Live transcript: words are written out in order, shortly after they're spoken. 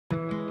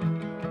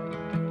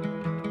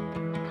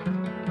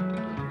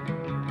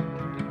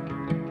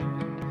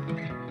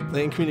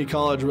Lane Community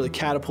College really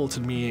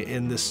catapulted me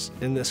in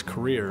this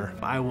career.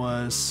 I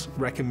was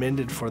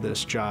recommended for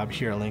this job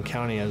here at Lane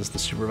County as the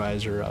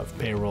supervisor of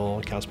payroll,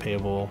 accounts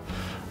payable,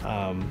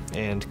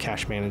 and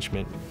cash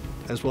management,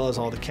 as well as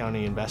all the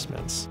county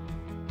investments.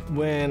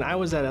 When I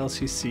was at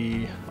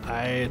LCC,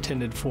 I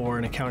attended for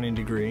an accounting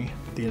degree.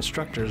 The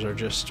instructors are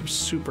just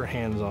super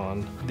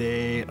hands-on.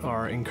 They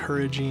are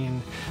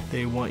encouraging.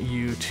 They want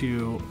you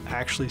to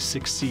actually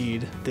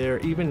succeed. They're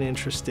even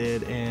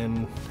interested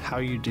in how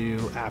you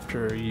do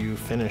after you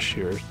finish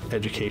your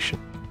education.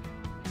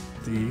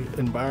 The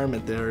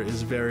environment there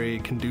is very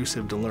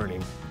conducive to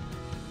learning.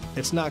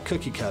 It's not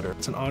cookie cutter.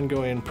 It's an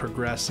ongoing,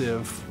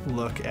 progressive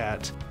look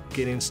at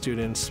getting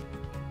students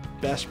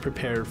best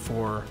prepared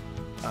for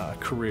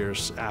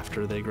careers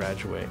after they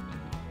graduate.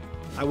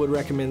 I would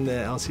recommend the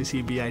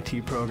LCC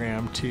BIT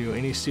program to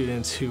any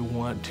students who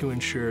want to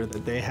ensure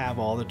that they have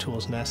all the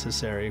tools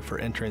necessary for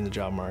entering the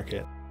job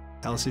market.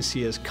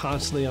 LCC is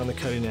constantly on the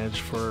cutting edge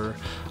for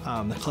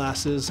the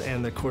classes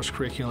and the course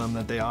curriculum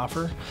that they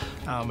offer,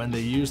 and they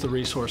use the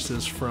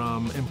resources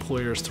from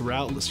employers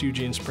throughout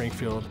Eugene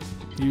Springfield,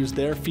 use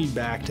their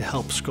feedback to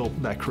help scope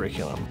that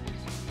curriculum.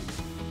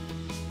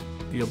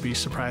 You'll be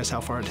surprised how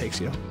far it takes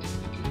you.